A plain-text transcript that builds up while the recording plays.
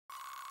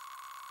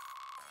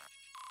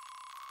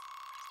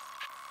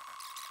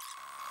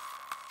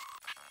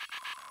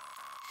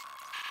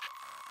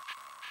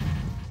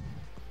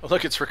Oh,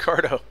 look, it's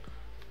Ricardo.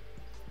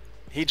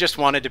 He just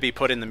wanted to be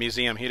put in the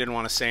museum. He didn't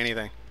want to say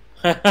anything.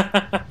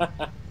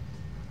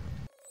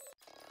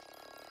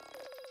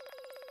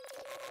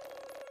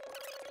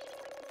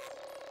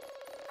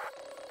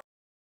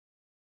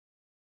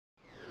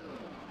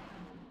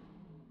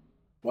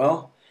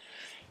 Well,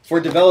 for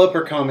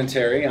developer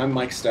commentary, I'm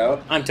Mike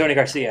Stout. I'm Tony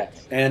Garcia.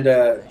 And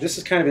this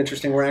is kind of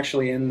interesting. We're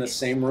actually in the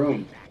same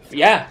room.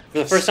 Yeah, for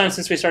the first time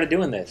since we started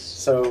doing this.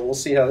 So we'll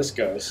see how this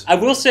goes. I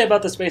will say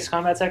about the space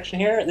combat section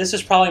here, this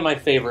is probably my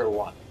favorite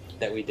one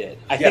that we did.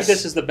 I think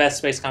this is the best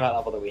space combat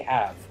level that we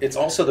have. It's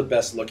also the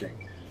best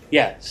looking.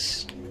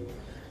 Yes.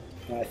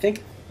 I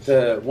think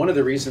one of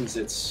the reasons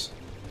it's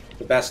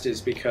the best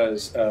is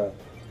because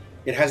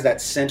it has that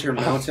center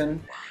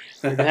mountain.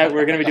 We're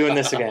going to be doing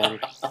this again.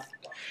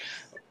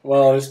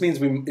 Well, this means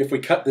if we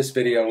cut this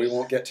video, we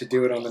won't get to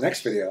do it on the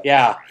next video.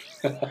 Yeah.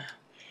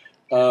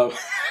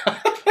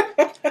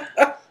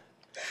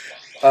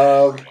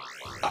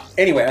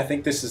 Anyway, I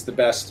think this is the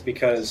best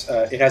because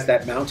it has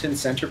that mountain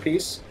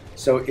centerpiece,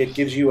 so it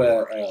gives you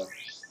a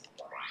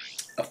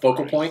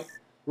focal point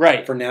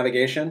for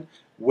navigation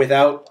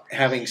without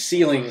having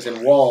ceilings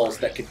and walls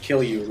that could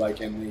kill you,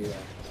 like in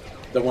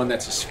the one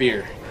that's a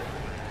sphere.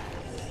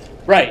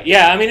 Right.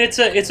 Yeah. I mean, it's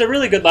a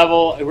really good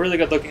level, a really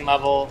good looking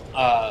level.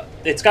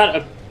 It's got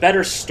a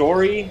better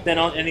story than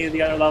on any of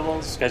the other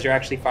levels because you're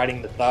actually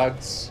fighting the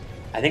thugs.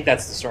 I think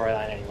that's the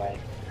storyline anyway.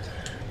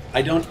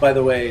 I don't, by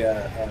the way.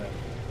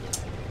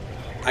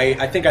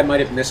 I think I might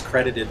have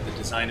miscredited the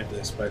design of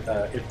this, but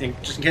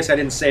just in case I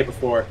didn't say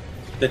before,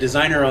 the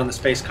designer on the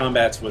space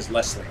combats was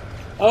Leslie.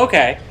 Oh,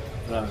 okay.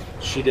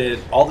 She did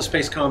all the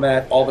space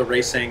combat, all the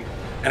racing,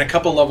 and a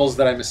couple levels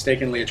that I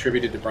mistakenly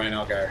attributed to Brian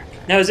Algar.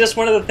 Now, is this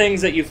one of the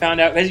things that you found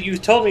out? You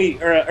told me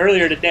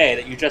earlier today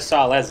that you just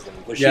saw Leslie.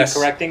 Was she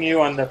correcting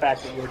you on the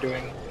fact that you were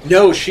doing?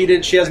 No, she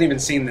did. She hasn't even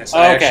seen this. Oh,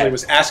 I okay. actually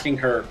was asking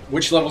her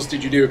which levels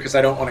did you do because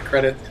I don't want to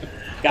credit.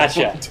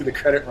 Gotcha. To the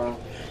credit wrong.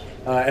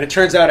 And it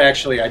turns out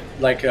actually,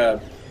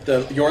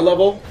 your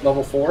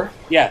level 4.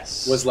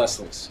 Yes. Was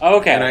Leslie's. Oh,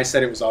 okay. And I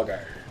said it was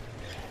Algar.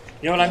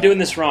 You know what? I'm doing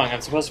this wrong. I'm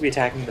supposed to be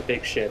attacking the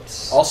big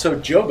ships. Also,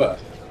 Joba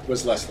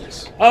was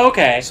Leslie's. Oh,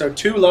 okay. So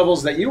 2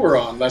 levels that you were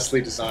on,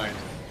 Leslie designed,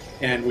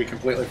 and we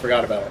completely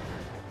forgot about it.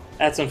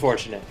 That's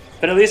unfortunate.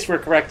 But at least we're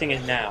correcting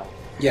it now.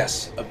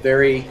 Yes, a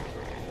very,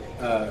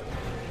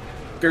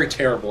 very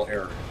terrible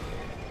error.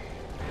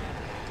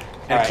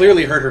 And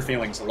clearly hurt her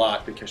feelings a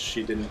lot because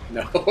she didn't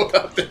know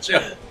about the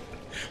joke.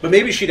 But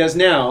maybe she does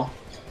now,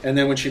 and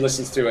then when she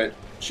listens to it,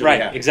 she'll be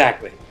happy.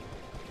 Exactly.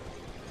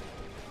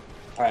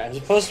 Alright, I'm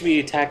supposed to be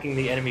attacking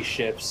the enemy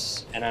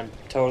ships, and I'm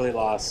totally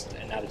lost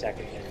and not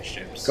attacking the enemy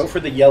ships. Go for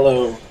the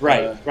yellow...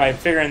 Right,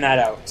 figuring that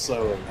out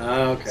slowly.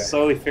 Okay.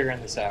 Slowly figuring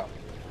this out.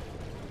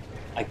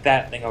 Like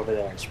that thing over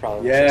there is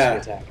probably what I'm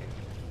supposed to be attacking.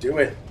 Do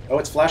it. Oh,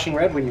 it's flashing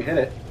red when you hit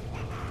it.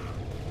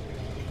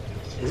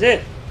 Is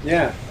it?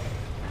 Yeah.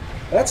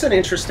 That's an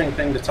interesting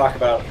thing to talk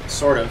about,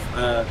 sort of.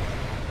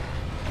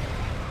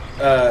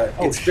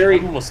 It's very...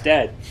 I'm almost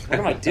dead. What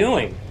am I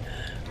doing?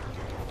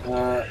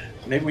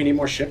 Maybe we need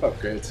more ship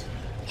upgrades.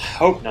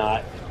 Hope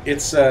not.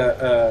 It's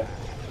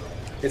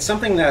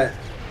something that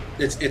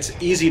it's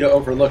easy to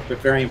overlook, but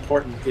very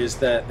important is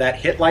that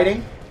hit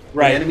lighting.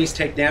 Right. When enemies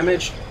take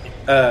damage.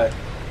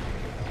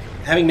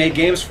 Having made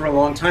games for a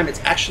long time,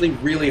 it's actually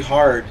really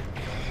hard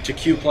to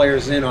cue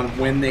players in on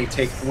when they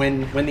take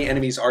when the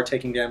enemies are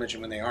taking damage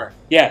and when they aren't.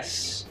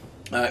 Yes.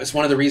 It's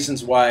one of the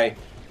reasons why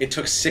it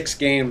took 6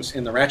 games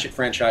in the Ratchet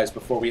franchise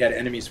before we had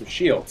enemies with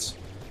shields,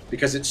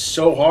 because it's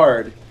so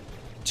hard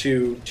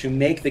to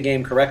make the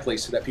game correctly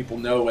so that people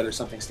know whether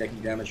something's taking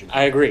damage or not.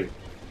 I agree.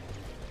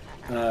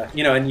 And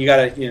you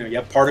gotta you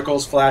have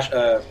particles flash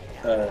at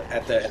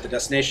the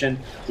destination.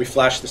 We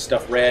flash the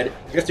stuff red.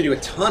 You have to do a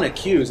ton of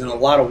cues and a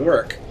lot of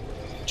work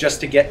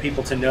just to get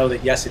people to know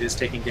that yes, it is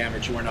taking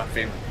damage. You are not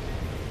failing.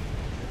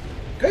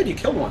 Good, you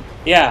killed one.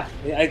 Yeah,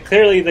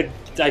 clearly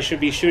I should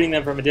be shooting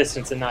them from a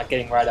distance and not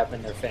getting right up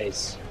in their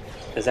face,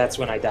 because that's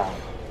when I die.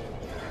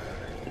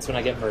 That's when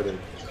I get murdered.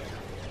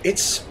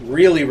 It's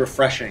really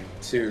refreshing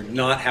to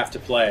not have to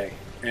play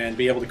and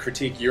be able to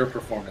critique your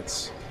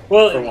performance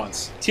for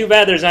once. Too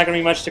bad there's not going to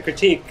be much to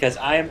critique, because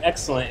I am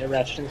excellent at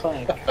Ratchet and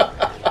Clank.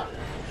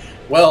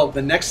 Well,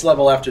 the next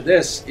level after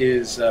this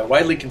is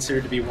widely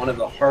considered to be one of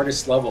the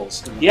hardest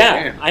levels in the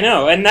game. I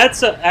know, and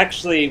that's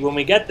actually, when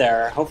we get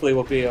there, hopefully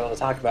we'll be able to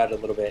talk about it a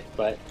little bit,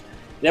 but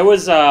there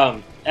was,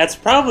 that's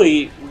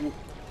probably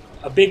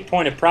a big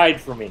point of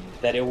pride for me,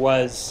 that it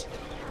was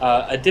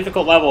a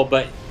difficult level,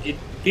 but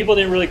people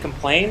didn't really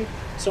complain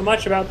so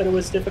much about that it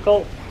was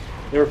difficult.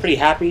 They were pretty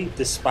happy,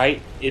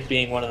 despite it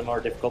being one of the more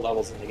difficult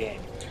levels in the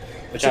game,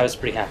 which I was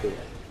pretty happy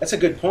with. That's a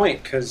good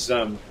point, because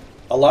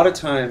a lot of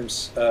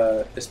times,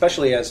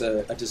 especially as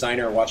a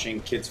designer watching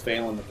kids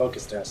fail in the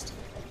focus test,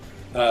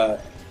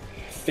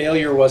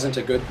 failure wasn't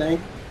a good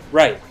thing.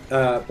 Right.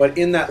 But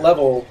in that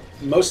level,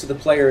 most of the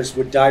players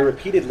would die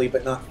repeatedly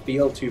but not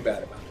feel too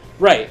bad about it.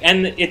 Right,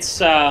 and it's...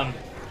 well,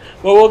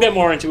 we'll get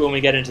more into it when we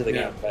get into the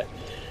game, but...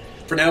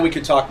 For now, we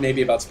could talk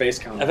maybe about space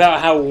combat.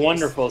 About how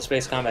wonderful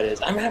space combat is.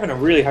 I'm having a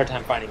really hard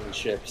time finding these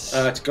ships.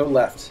 To go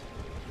left.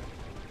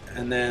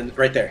 And then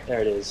right there. There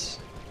it is.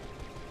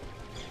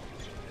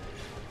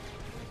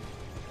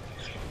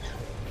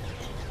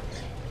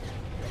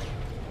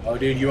 Oh,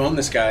 dude, you own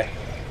this guy.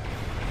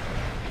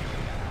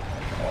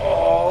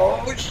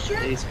 Oh, shit.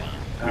 He's gone.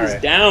 All He's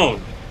right.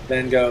 down.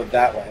 Then go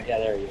that way. Yeah,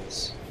 there he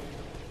is.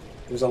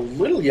 There's a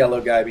little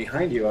yellow guy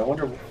behind you. I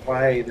wonder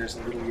why there's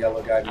a little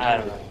yellow guy I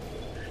behind don't you. know.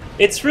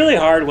 It's really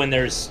hard when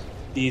there's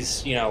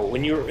these, you know,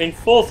 when you're in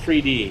full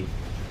 3D,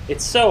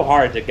 it's so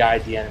hard to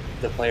guide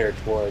the player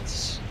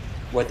towards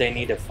what they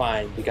need to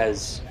find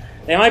because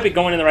they might be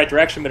going in the right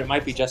direction, but it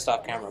might be just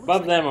off camera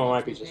above them or it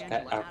might be just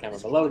off camera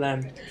below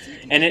them.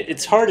 And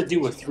it's hard to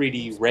do with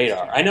 3D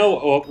radar. I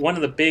know one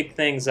of the big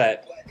things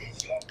that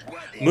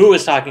Moo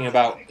was talking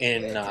about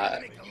in,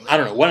 I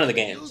don't know, one of the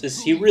games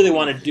is he really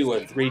wanted to do a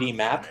 3D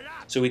map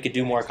so we could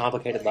do more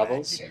complicated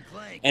levels.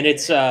 And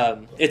it's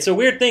a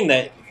weird thing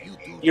that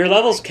your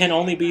levels can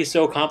only be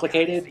so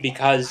complicated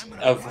because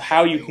of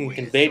how you can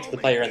convey to the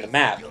player in the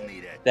map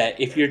that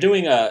if you're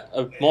doing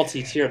a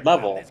multi-tiered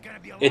level,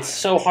 it's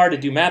so hard to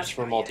do maps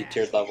for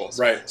multi-tiered levels.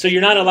 Right. So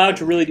you're not allowed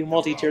to really do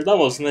multi-tiered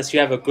levels unless you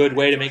have a good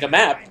way to make a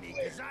map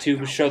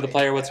to show the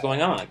player what's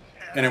going on.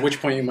 And at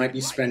which point you might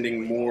be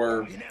spending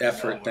more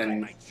effort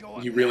than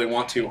you really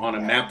want to on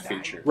a map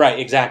feature. Right,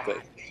 exactly.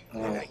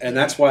 And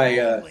that's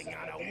why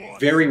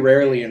very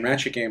rarely in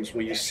Ratchet games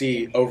will you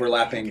see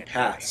overlapping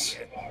paths.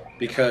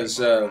 Because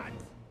it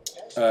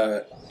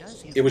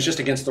was just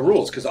against the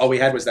rules, because all we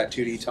had was that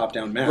 2D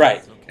top-down map.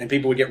 Right. And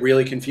people would get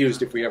really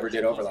confused if we ever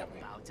did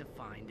overlapping.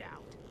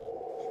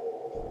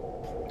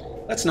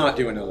 Let's not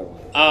do another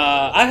one.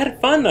 I had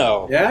fun,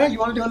 though. Yeah? You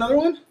want to do another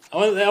one?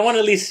 I want to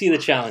at least see the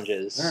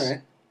challenges. All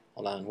right.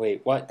 Hold on,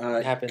 wait, what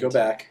happened? Go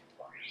back.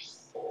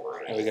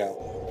 There we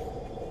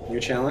go. New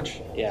challenge?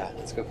 Yeah,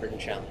 let's go for a new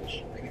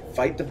challenge.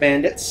 Fight the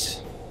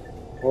bandits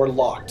or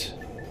locked.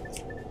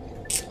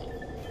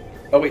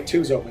 Oh, wait,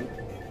 2's open.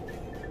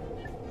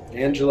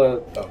 Angela,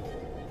 oh.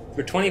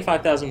 For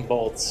 25,000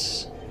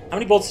 bolts, how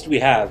many bolts do we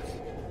have?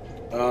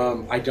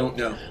 I don't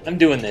know. I'm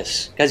doing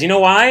this. Because you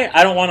know why?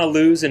 I don't want to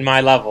lose in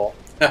my level.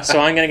 So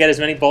I'm going to get as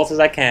many bolts as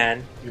I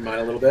can. You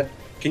mind a little bit?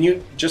 Can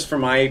you, just for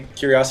my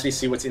curiosity,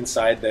 see what's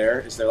inside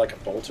there? Is there like a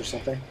bolt or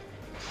something?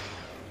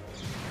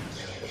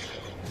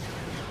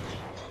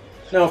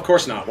 No, of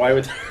course not. Why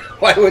would,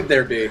 why would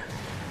there be?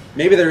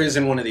 Maybe there is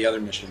in one of the other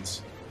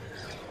missions.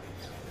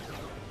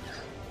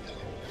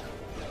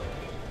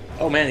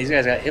 Oh man, these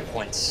guys got hit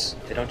points.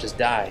 They don't just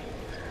die.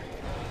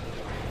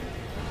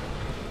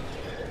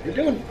 You're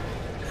doing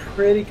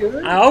pretty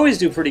good. I always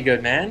do pretty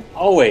good, man.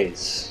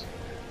 Always.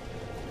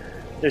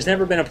 There's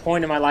never been a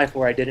point in my life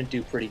where I didn't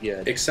do pretty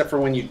good. Except for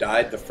when you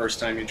died the first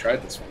time you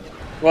tried this one.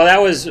 Well,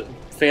 that was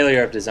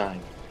failure of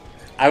design.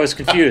 I was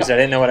confused. I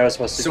didn't know what I was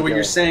supposed to do. So what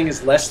you're saying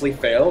is Leslie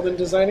failed in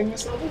designing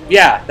this level?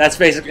 Yeah, that's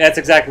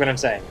exactly what I'm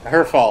saying.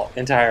 Her fault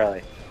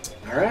entirely.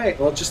 All right.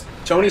 Well, just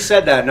Tony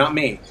said that, not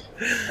me.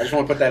 I just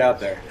want to put that out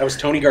there. That was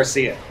Tony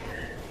Garcia.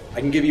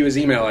 I can give you his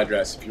email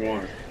address if you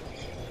want.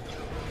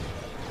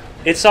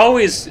 It's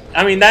always,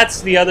 I mean,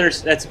 that's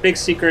a big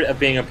secret of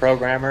being a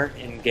programmer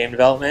in game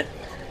development,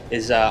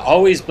 is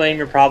always blame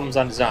your problems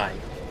on design.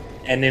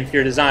 And if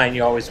you're design,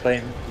 you always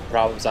blame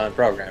problems on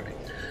programming.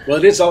 Well,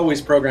 it is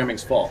always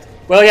programming's fault.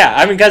 Well, yeah,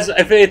 I mean, because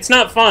if it's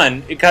not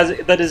fun, because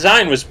the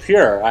design was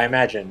pure, I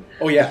imagine.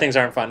 Oh, yeah. Things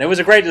aren't fun. It was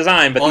a great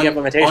design, but the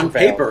implementation on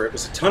failed. paper, it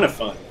was a ton of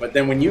fun. But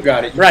then when you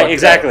got it, you Right, fucked it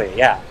exactly, up.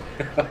 yeah.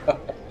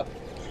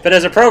 But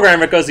as a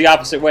programmer, it goes the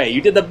opposite way.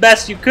 You did the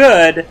best you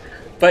could,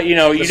 but you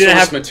know you didn't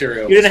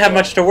have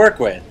much to work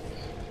with.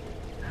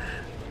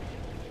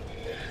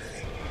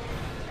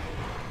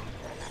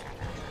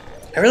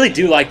 I really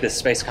do like this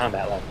space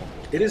combat level.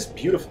 It is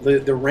beautiful.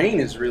 The rain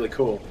is really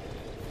cool.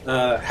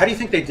 How do you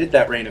think they did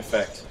that rain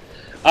effect?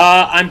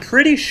 I'm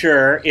pretty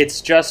sure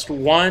it's just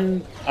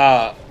one.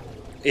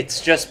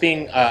 It's just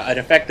being an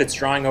effect that's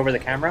drawing over the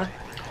camera.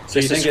 So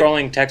it's a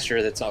scrolling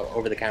texture that's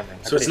over the camera.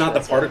 So it's not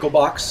the particle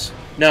box?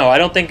 No, I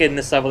don't think in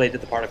this level they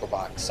did the particle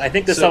box. I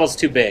think this level's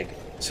too big.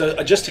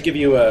 So just to give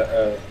you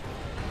a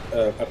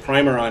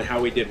primer on how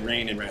we did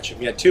rain in Ratchet,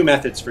 we had two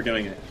methods for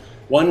doing it.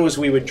 One was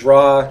we would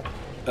draw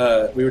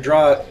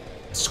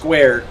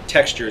square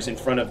textures in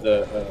front of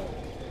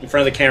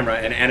the camera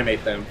and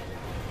animate them,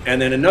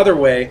 and then another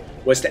way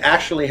was to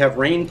actually have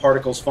rain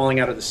particles falling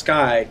out of the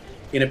sky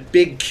in a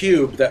big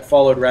cube that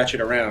followed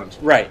Ratchet around.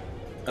 Right.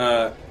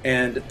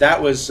 And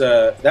that was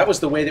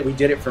the way that we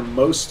did it for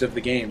most of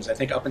the games. I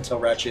think up until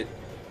Ratchet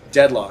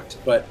Deadlocked.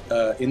 But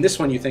in this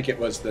one, you think it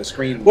was the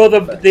screen. Well,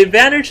 the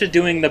advantage of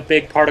doing the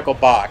big particle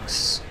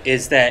box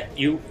is that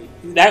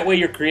that way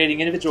you're creating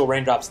individual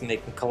raindrops and they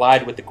can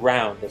collide with the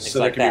ground and things like that. So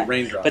there can be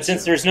raindrops. But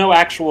since there's no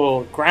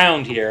actual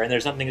ground here and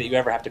there's nothing that you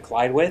ever have to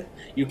collide with,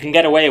 you can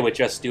get away with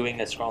just doing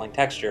a scrolling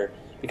texture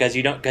because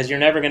you're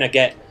never going to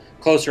get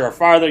closer or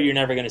farther. You're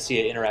never going to see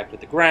it interact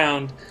with the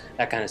ground,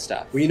 that kind of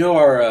stuff. Well, you know,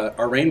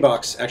 our rain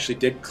box actually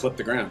did clip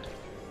the ground.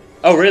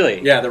 Oh,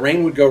 really? Yeah, the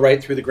rain would go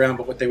right through the ground,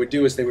 but what they would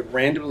do is they would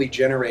randomly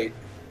generate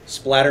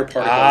splatter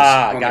particles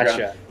on the gotcha.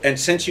 ground. And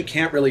since you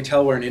can't really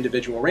tell where an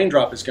individual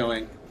raindrop is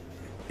going,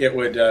 it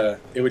would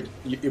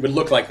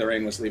look like the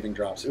rain was leaving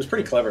drops. It was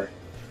pretty clever.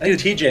 I think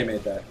TJ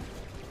made that.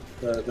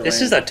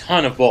 This is a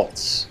ton of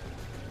bolts.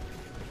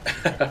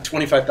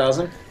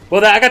 25,000.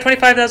 Well, I got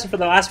 25,000 for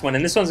the last one,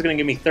 and this one's going to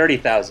give me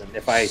 30,000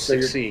 if I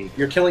succeed.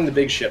 You're killing the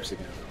big ships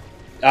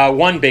again.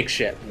 One big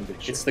ship.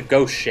 It's the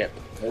ghost ship.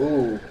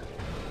 Oh.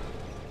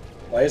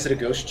 Why is it a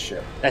ghost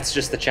ship? That's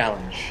just the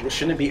challenge. Well,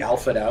 shouldn't it be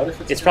alpha'd out if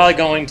it's... It's probably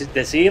going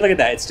to... See, look at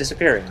that. It's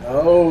disappearing.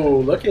 Oh,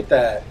 look at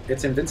that.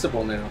 It's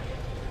invincible now.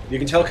 You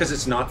can tell because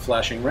it's not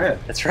flashing red.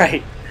 That's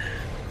right.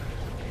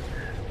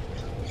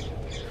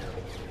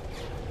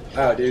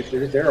 Wow,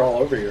 dude, they're all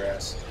over your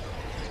ass.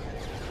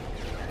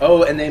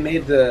 Oh, and they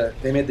made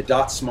the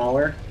dot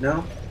smaller.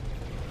 No.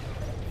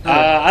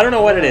 I don't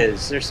know what it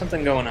is. There's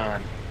something going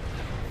on.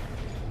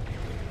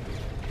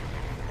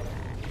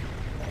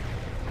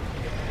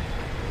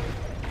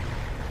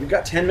 You've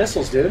got 10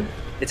 missiles, dude.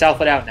 It's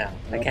alpha'd out now.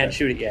 I Okay. can't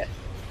shoot it yet.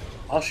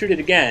 I'll shoot it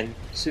again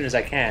as soon as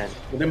I can.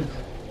 Well, then,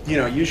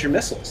 use your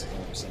missiles.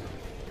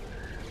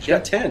 You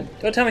got 10.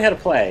 Don't tell me how to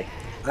play.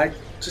 I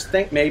just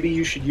think maybe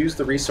you should use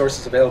the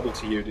resources available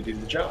to you to do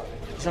the job.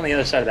 It's on the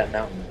other side of that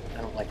mountain.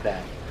 I don't like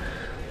that.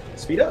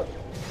 Speed up.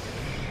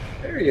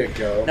 There you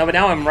go. No, but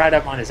now I'm right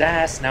up on his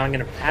ass. Now I'm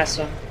going to pass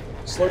him.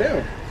 Slow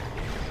down.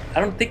 I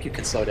don't think you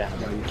can slow down.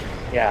 No, you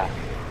can't. Yeah.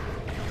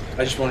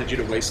 I just wanted you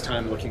to waste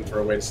time looking for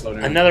a way to slow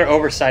down. Another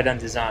oversight on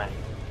design.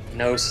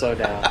 No slow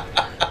down.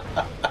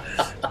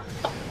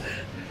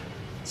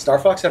 Star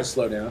Fox had a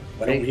slow down.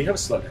 Why don't we have a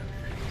slow down?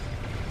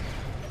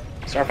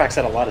 Star Fox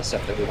had a lot of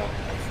stuff that we don't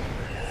have.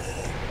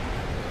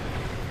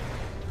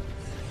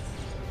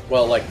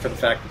 Well, like for the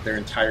fact that their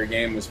entire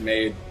game was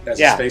made as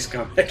a space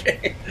combat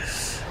game.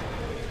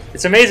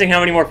 It's amazing how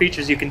many more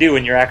features you can do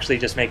when you're actually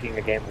just making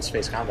a game with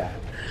space combat.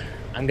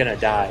 I'm gonna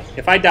die.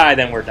 If I die,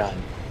 then we're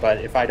done. But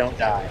if I don't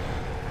die...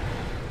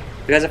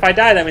 Because if I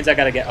die, that means I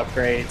gotta get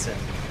upgrades and...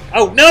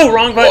 Oh, no!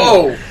 Wrong button!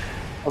 Whoa!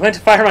 I went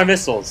to fire my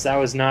missiles. That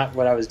was not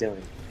what I was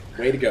doing.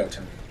 Way to go,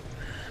 Tony.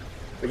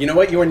 But you know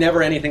what? You were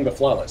never anything but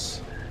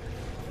flawless.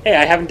 Hey,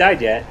 I haven't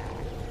died yet.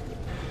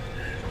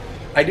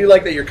 I do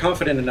like that you're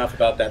confident enough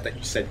about that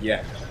you said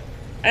yeah.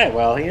 Hey,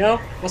 well,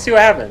 we'll see what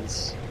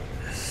happens.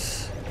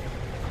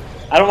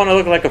 I don't want to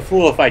look like a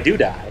fool if I do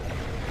die.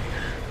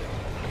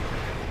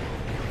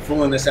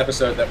 Fool in this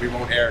episode that we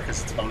won't air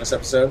because it's a bonus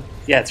episode.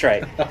 Yeah, that's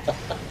right.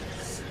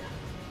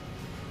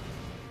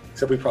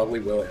 Except we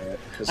probably will air it.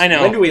 I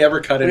know. When do we ever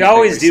cut it? We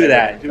always do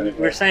that.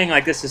 We're saying,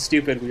 like, this is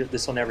stupid,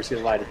 this will never see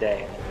the light of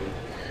day, and then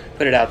we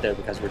put it out there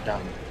because we're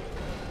dumb.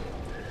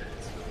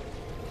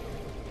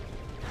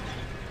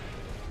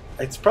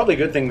 It's probably a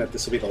good thing that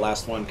this will be the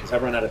last one, because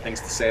I've run out of things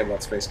to say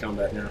about space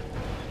combat now.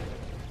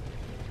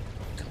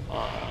 Come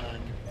on.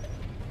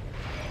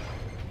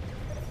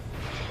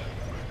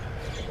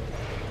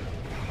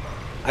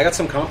 I got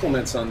some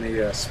compliments on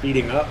the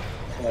speeding up.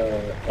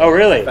 Oh,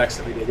 really? Effects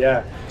that we did,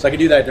 yeah. So I could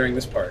do that during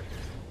this part.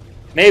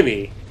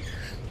 Maybe.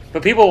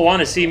 But people want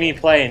to see me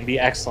play and be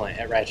excellent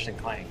at Ratchet and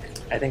Clank.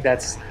 I think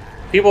that's...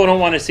 People don't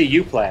want to see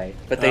you play,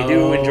 but they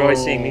do enjoy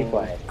seeing me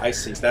play. I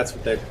see. So that's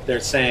what they're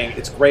saying.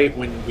 It's great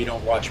when we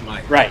don't watch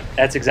Mike. Right.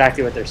 That's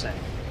exactly what they're saying.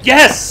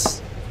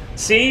 Yes!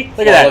 See?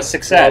 Look at that.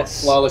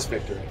 Success. Flawless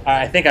victory.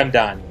 I think I'm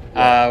done.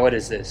 Yeah. What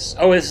is this?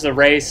 Oh, this is a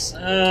race.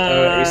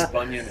 Ace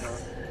Bunyan, huh?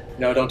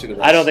 No, don't do the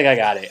race. I don't think I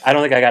got it. I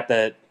don't think I got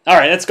the... All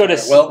right, let's go to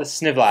the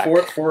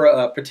Snivlac. For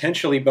a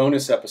potentially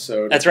bonus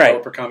episode That's right.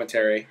 Developer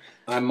Commentary,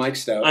 I'm Mike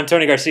Stout. I'm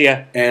Tony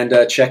Garcia. And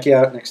check you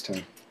out next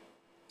time.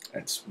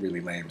 That's really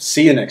lame.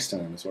 See you next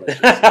time is what I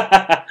should say.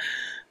 That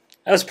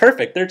was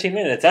perfect. 13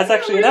 minutes. That's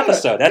actually an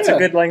episode. That's a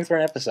good length for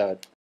an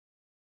episode.